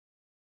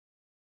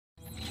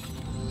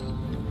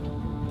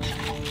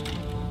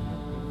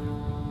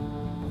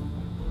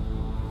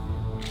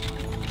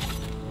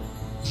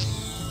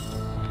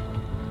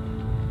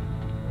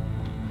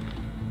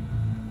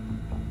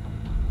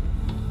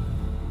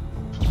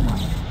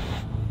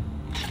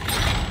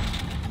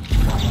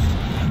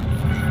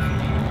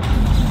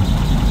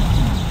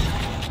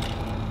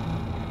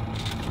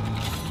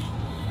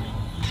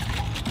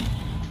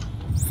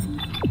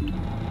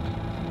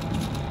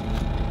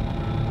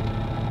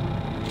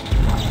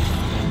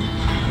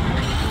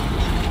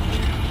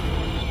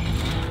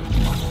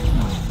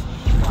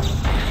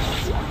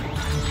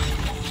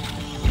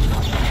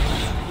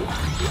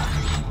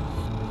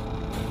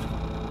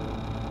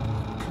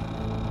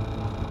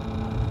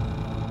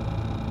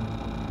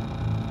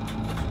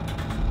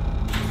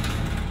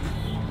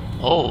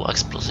Oh,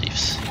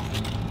 explosives.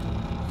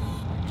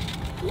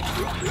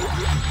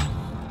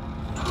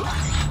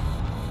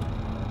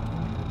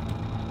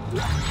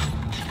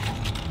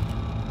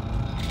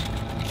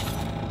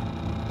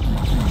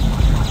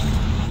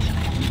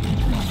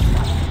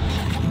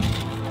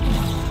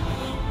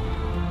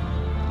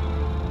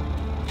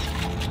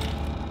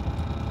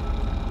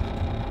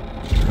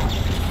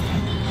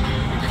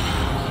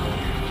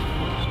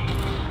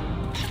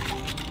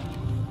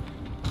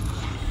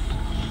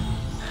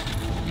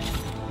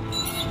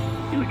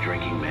 You a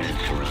drinking man,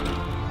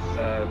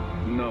 Serrano?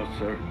 No,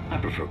 sir. I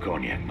prefer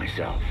cognac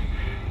myself.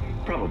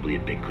 Probably a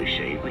bit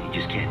cliche, but you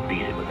just can't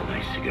beat it with a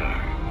nice cigar.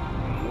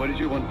 What did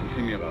you want to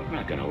see me about? I'm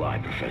not gonna lie,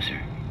 Professor.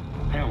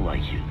 I don't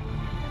like you.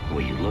 The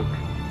way you look,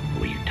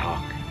 the way you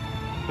talk,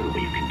 or the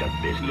way you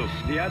conduct business. Look,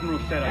 the Admiral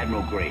said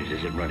Admiral Graves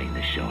isn't running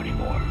this show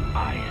anymore.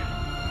 I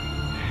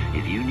am.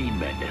 If you need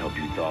men to help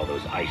you thaw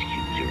those ice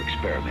cubes you're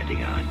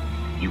experimenting on,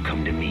 you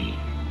come to me,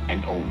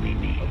 and only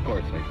me. Of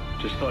course,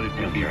 I just thought it'd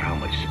I don't care how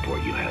much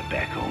support you have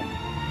back home.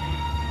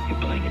 You're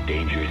playing a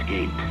dangerous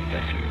game,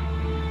 Professor.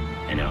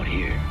 And out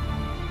here,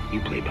 you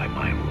play by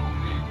my rules.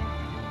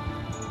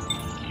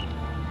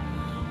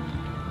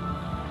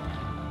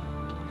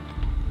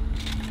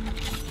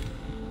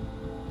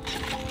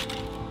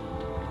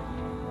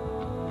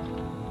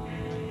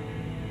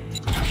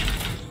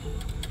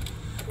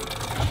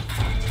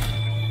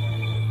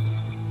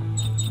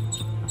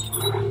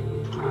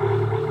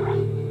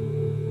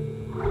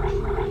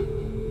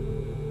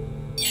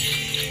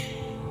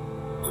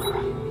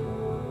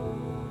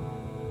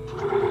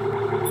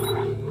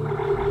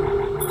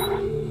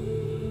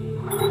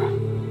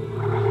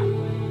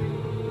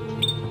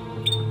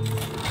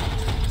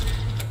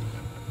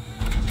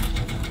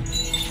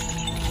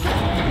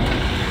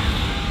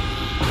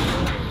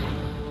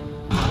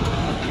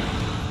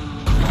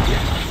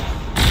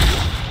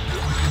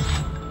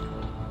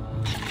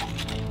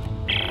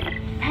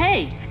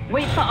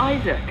 Wait for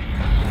Isaac.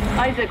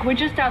 Isaac, we're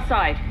just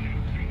outside.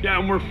 Yeah,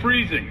 and we're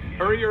freezing.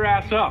 Hurry your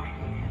ass up.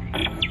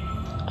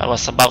 I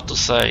was about to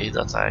say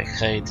that I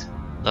hate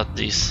that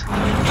these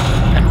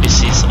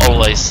NPCs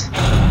always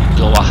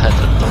go ahead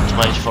and don't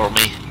wait for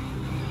me.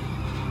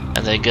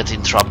 And I get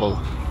in trouble.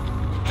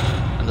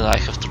 And then I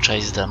have to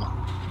chase them.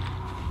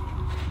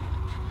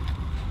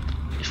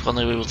 If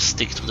only we would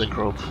stick to the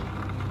group.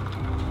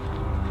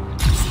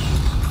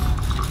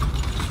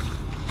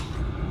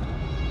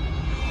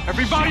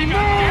 Everybody move!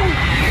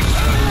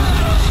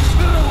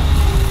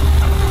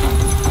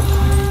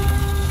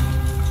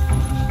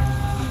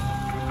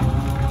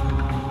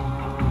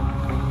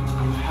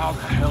 How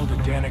the hell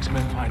did Danik's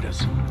men find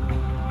us?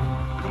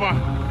 Come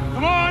on!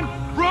 Come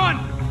on! Run!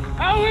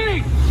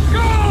 Ellie! Go!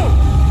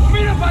 We'll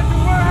meet up at the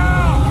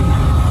warehouse!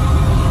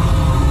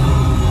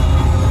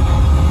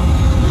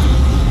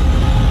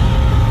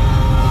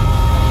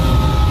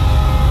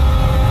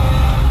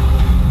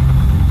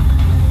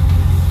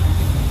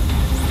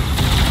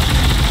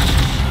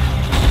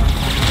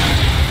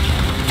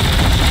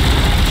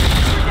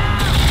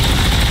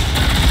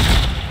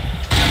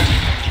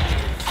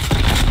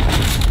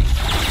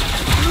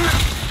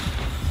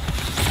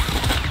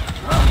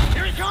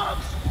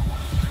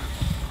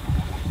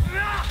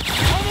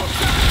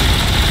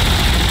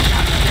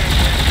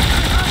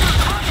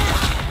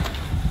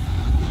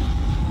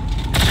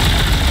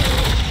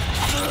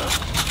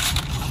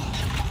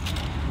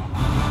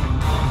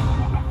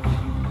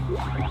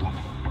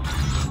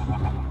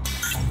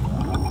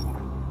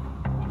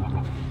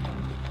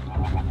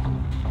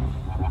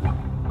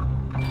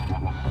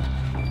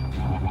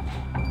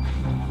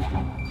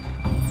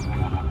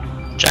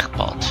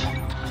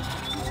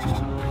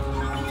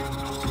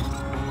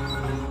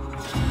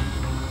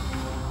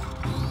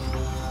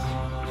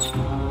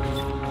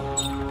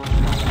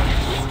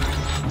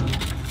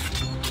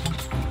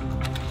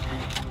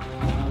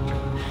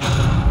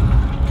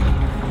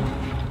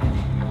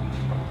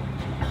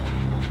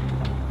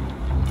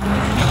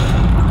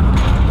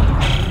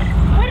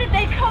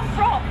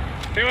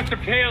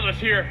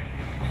 Here.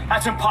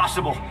 That's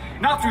impossible.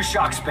 Not through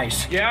shock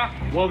space. Yeah?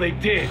 Well, they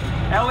did.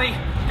 Ellie,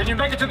 did you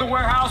make it to the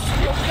warehouse?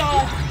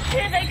 No!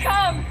 Here they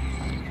come!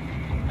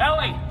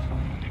 Ellie!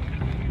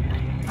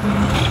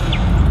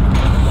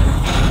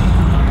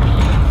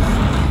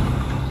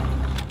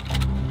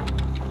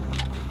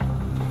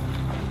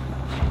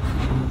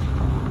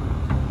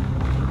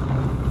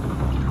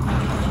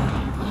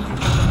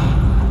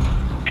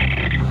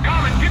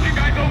 Colin, get you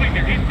guys over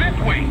here. He's this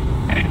way.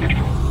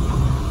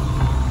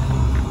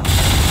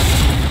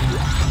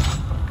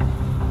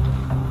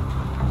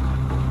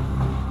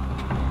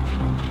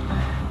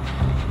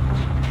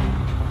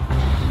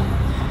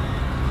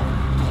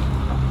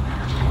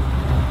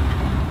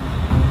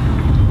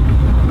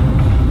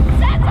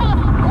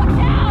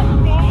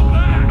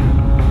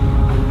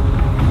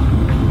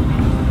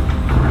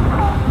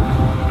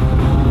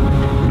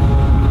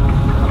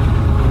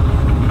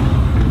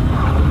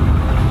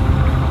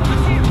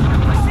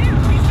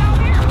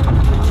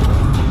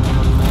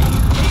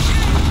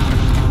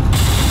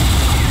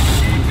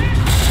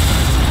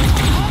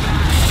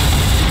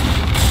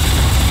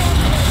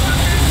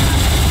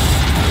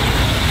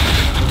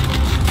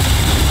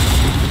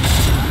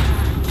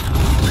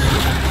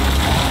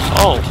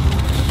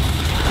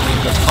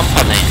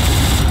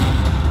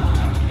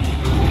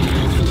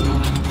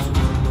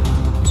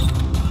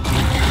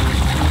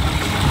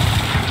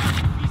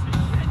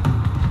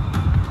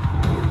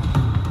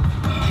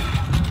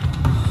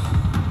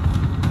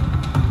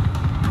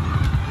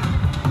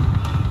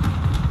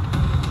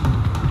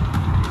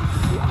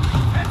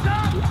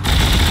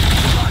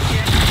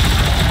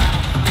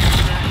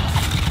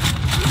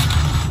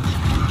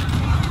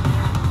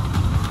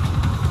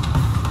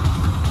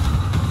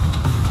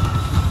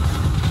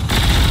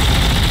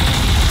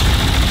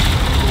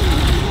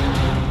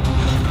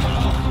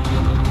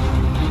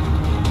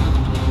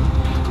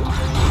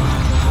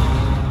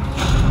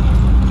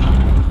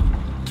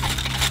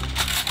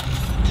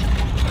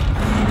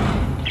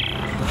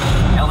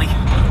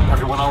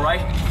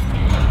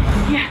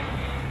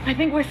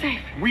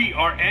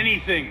 are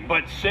anything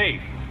but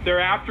safe. They're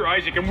after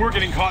Isaac and we're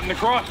getting caught in the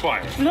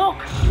crossfire. Look,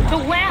 the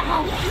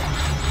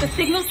warehouse. The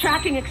signal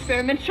tracking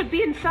experiment should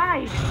be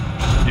inside.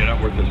 You're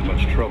not worth as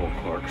much trouble,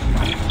 Clark.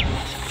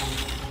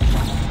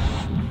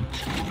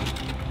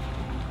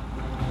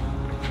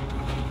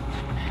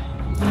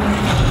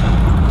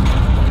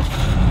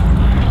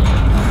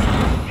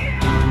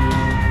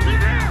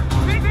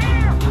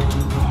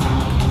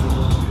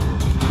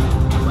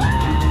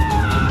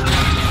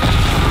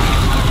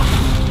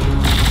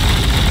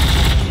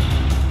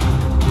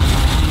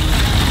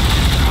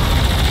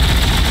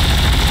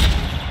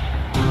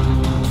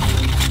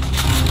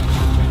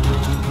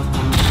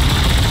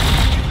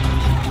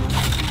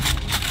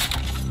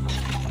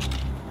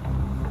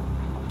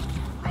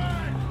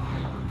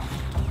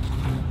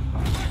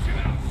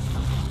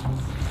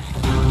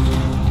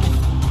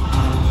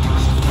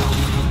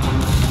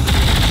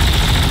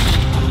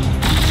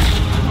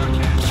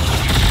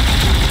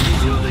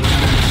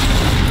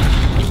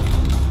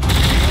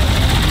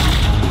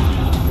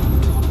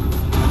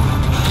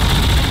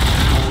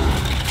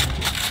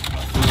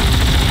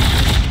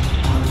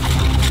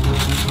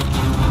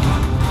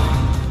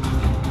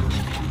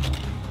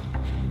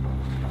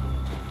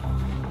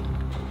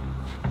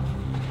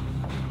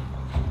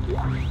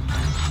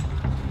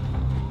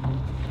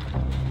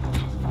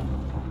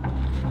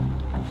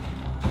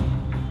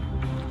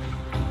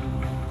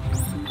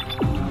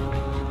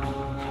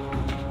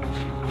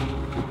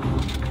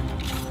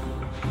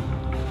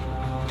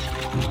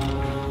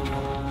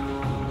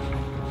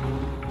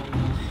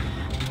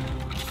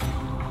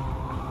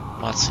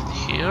 What's in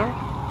here?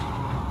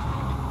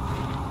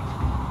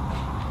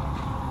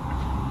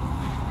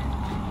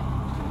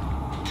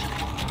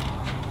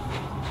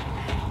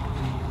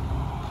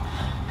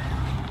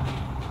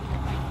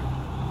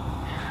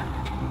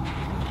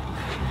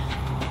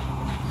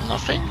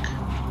 Nothing?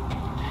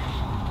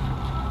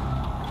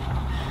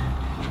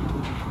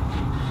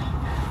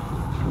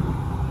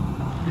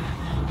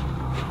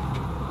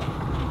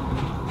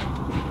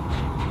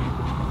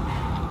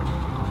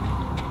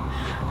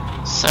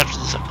 Such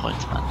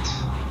disappointment.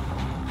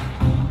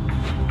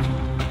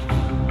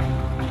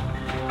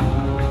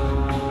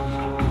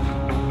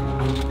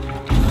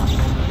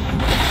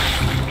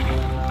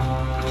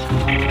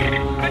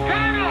 The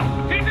tunnel!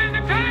 He's in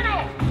the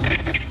tunnel!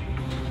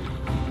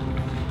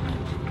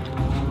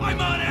 I'm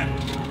on it!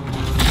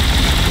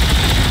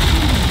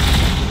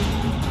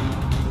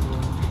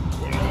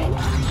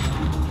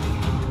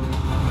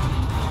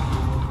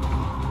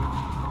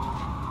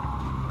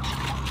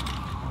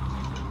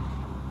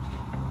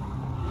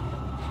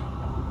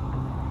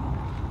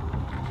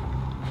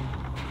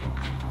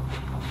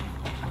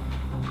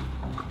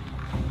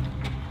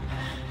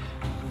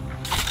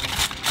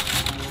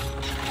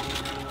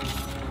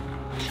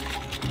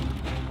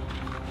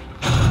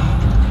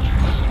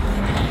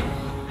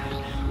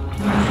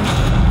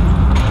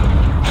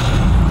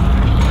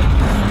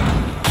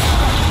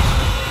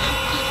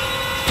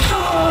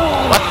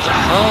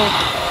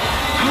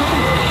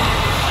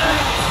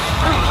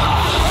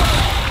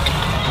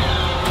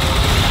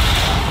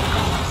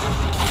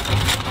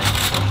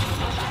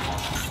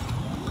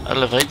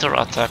 Elevator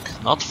attack,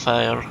 not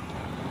fair.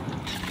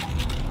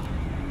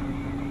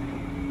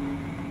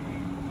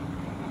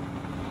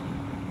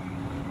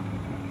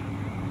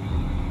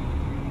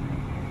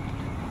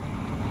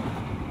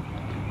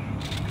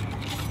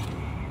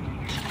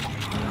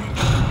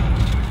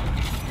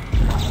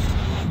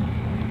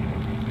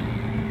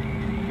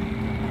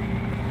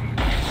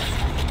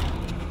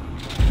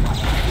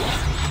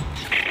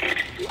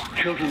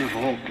 Children of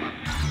Altman,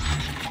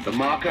 the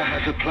marker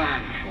has a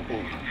plan for all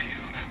of you.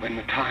 When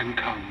the time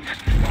comes,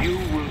 you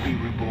will be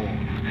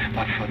reborn.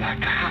 But for that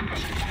to happen,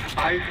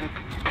 Isaac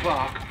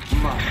Clarke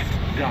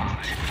must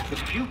die. The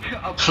future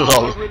of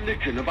our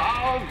religion, of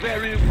our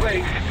very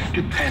race,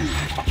 depends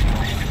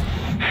upon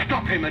it.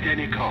 Stop him at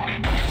any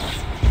cost.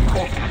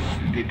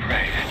 Altman be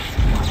praised.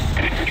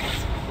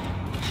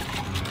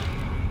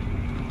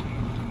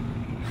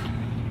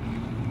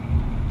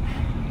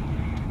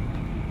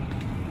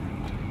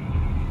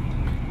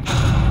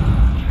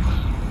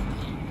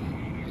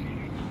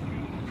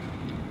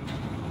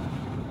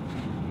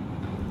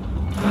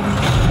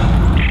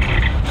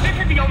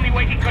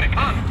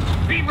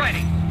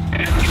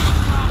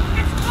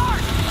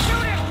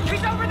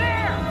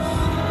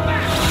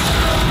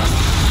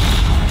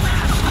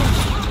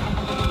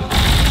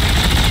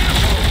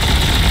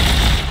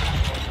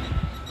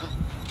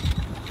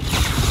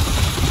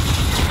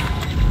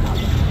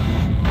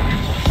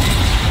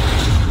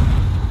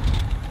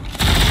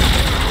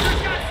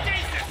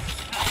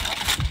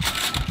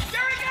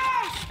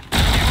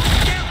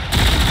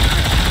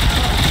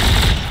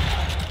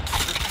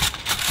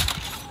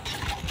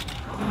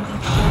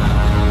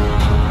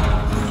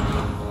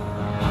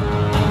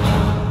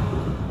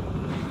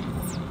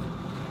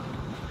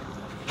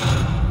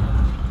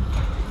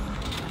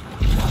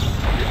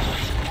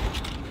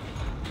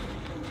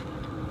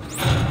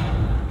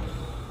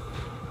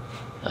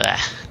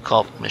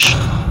 Co-op mission.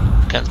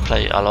 Can't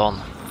play alone.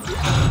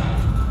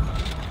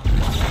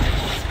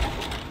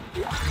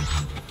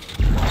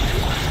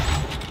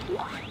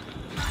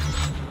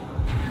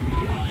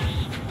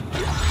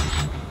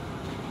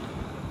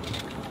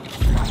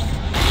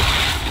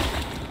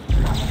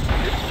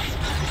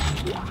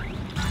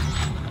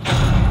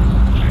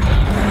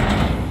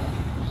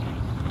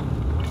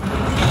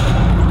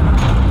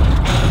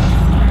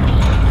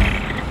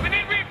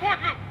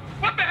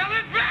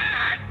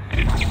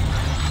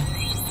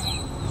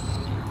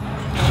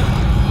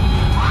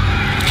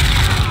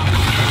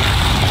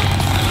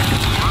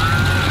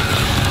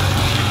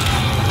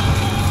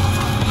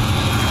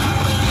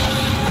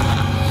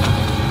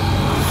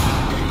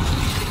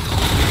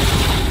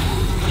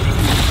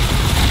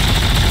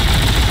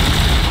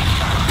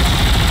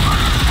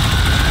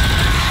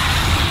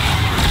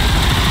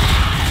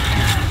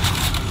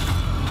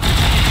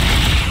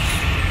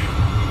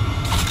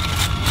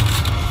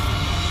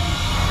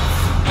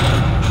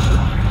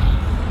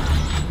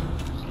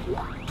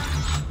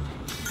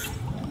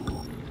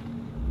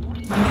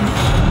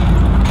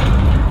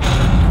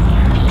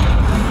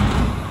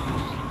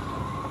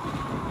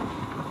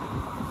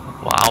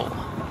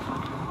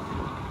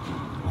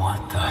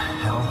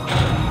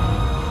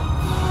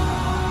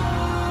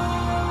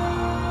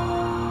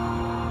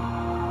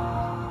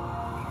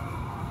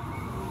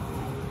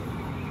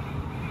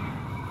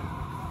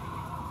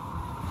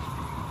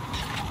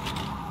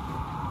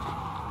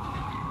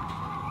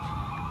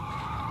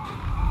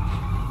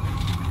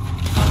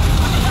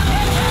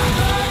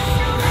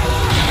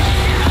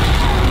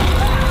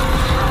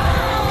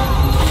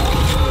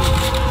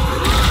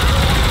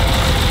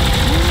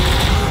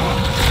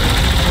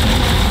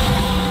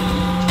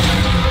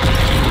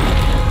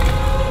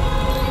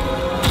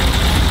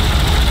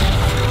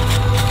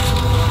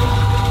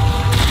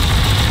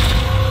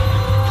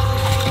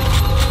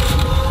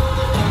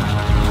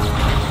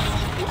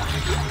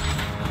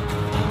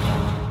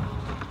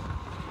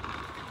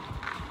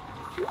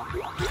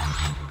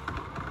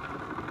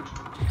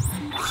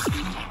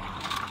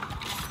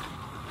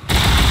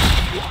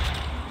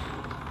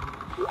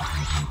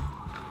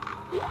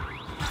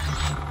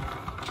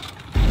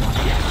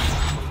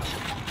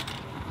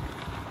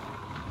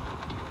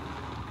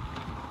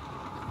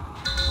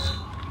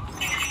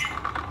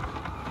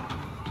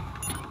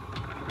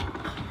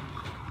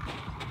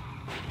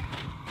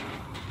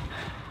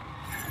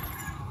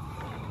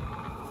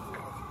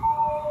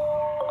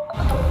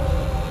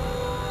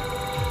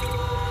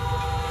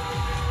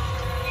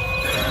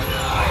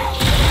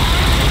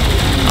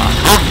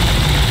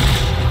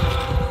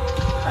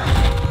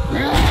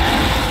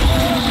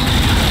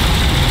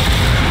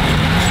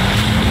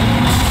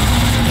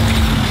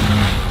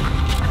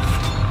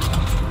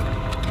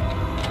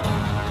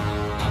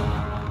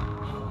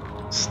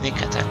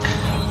 Sneak attack.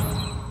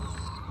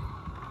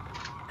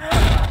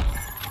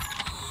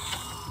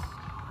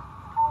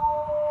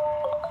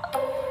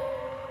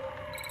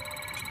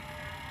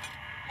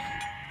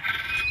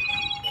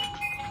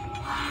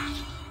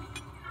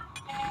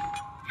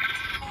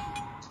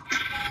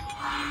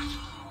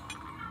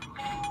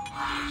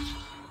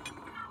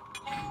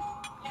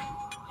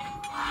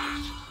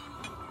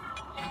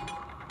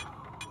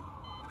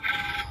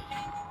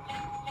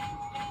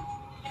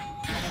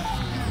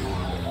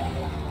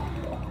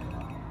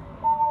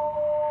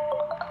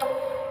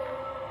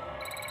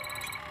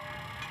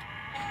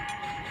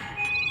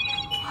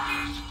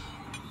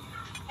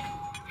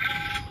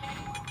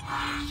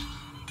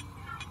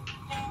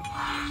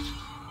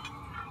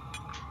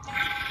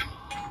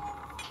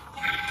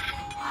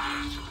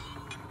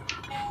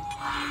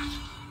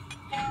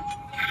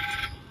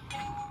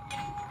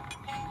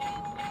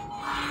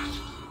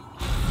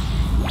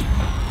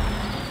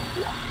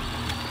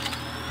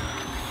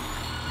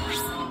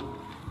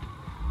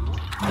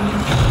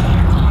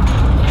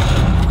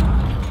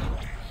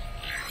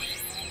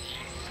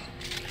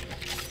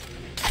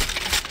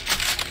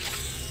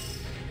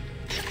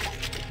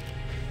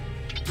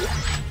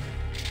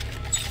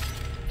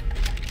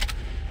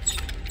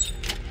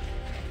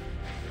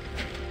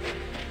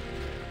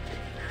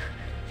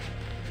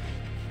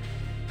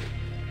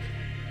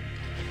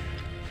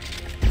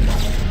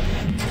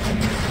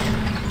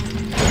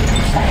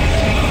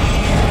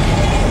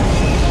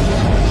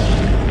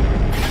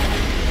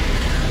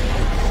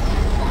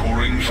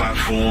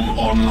 Platform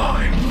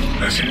online.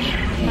 Message.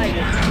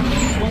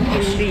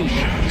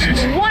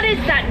 What is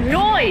that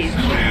noise?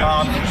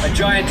 A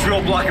giant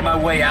drill blocking my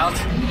way out.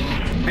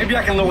 Maybe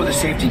I can lower the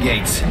safety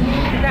gates. Is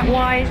that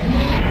wise?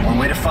 One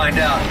way to find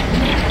out.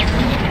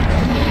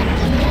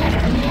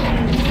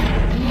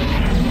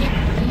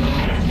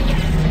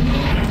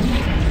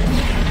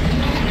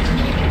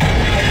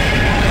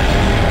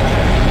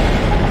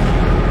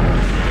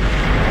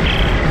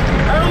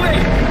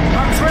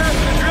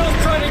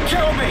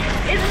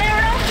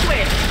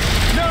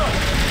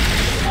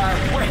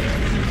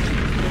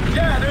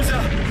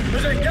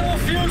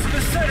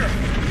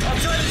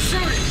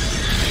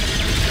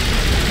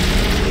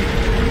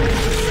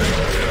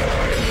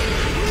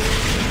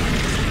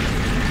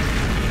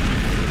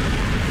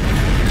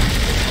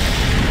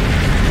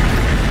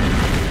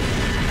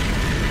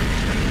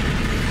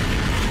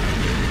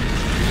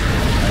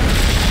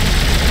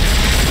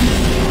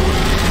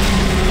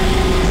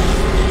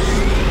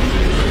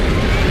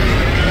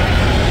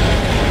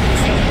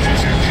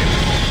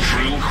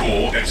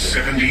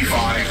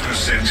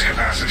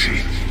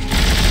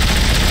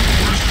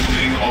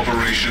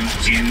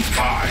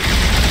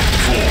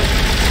 4,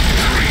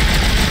 3,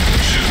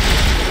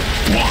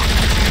 2, 1.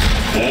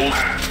 All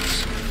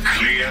hands,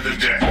 clear the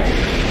deck.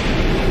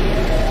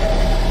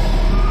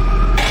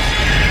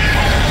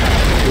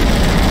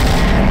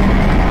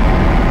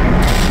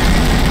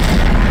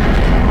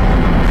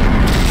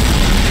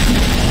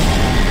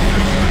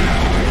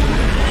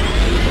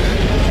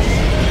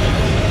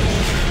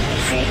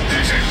 Fault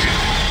detected.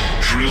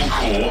 Drill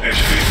core at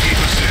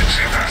 50%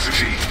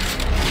 capacity.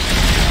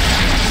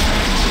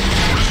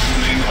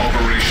 Resuming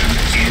operation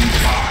in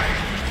 5,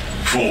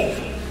 4,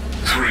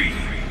 3,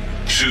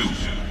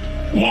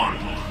 2, 1.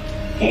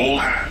 All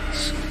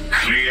hands,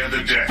 clear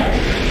the deck.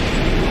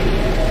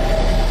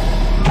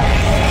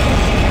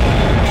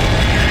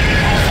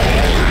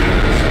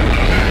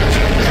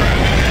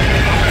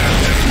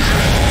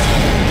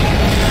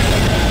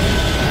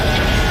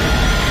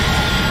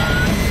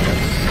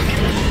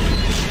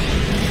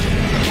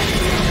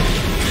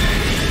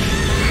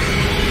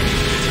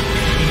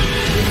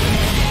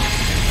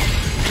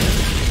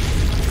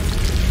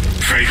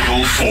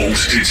 Fatal fault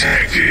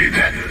detected.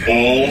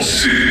 All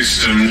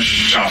systems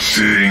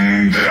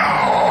shutting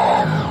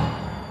down.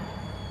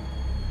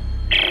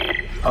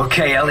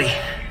 Okay, Ellie.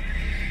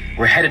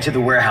 We're headed to the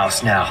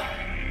warehouse now.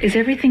 Is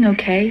everything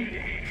okay?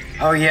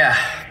 Oh yeah,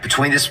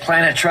 between this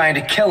planet trying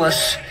to kill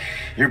us,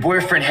 your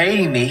boyfriend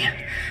hating me,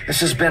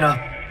 this has been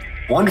a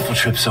wonderful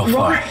trip so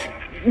far. Robert's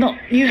not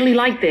usually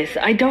like this.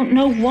 I don't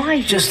know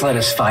why. Just let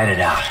us fight it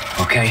out,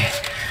 okay?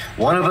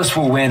 One of us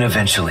will win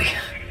eventually.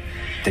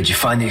 Did you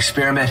find the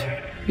experiment?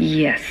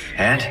 Yes.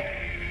 And?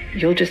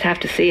 You'll just have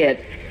to see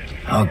it.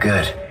 Oh,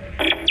 good.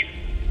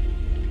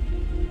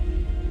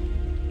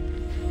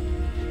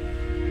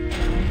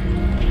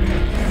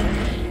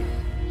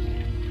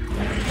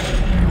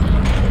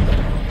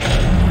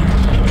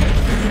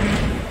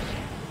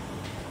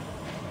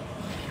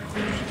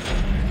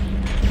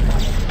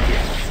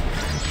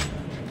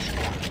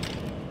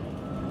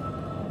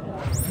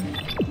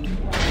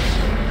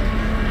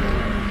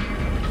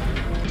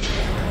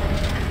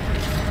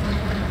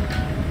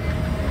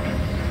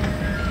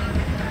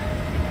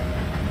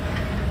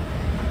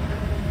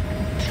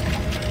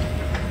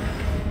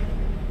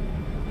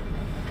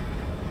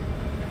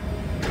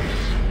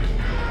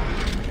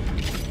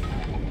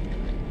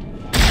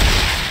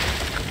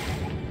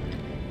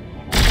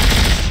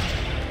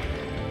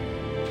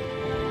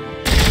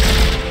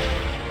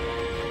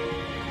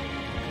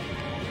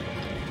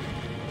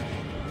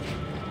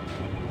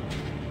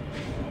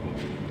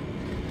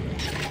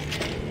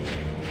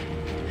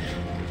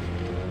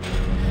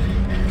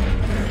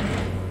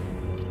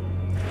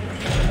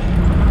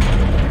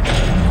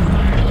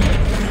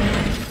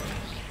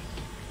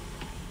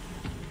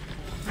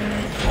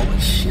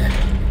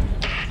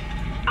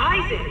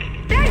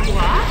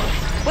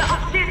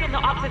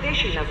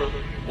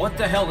 What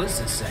the hell is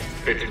this thing?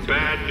 It's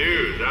bad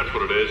news, that's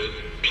what it is.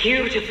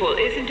 Beautiful,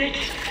 isn't it?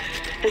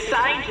 The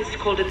scientists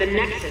called it the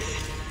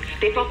Nexus.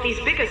 They thought these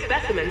bigger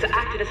specimens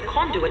acted as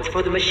conduits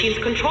for the machine's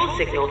control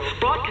signal,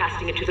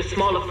 broadcasting it to the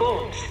smaller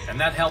forms. And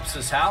that helps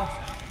us how?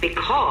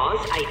 Because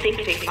I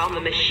think they found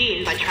the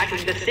machine by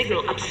tracking the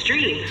signal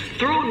upstream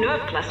through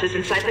nerve clusters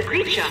inside the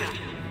creature.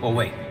 Well,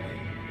 wait.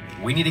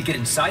 We need to get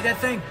inside that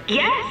thing?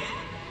 Yes!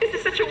 This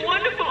is such a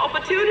wonderful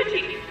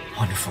opportunity.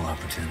 Wonderful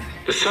opportunity.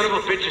 The son of a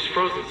bitch is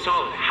frozen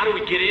solid. How do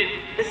we get in?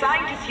 The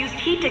scientists used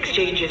heat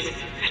exchangers.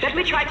 Let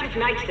me try to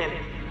ignite them.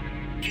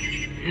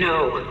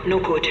 No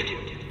good.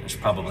 There's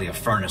probably a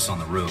furnace on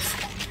the roof.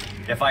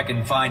 If I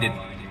can find it,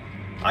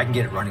 I can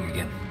get it running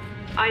again.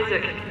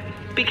 Isaac,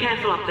 be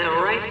careful up there,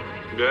 all right?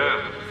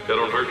 Yeah,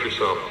 don't hurt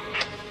yourself.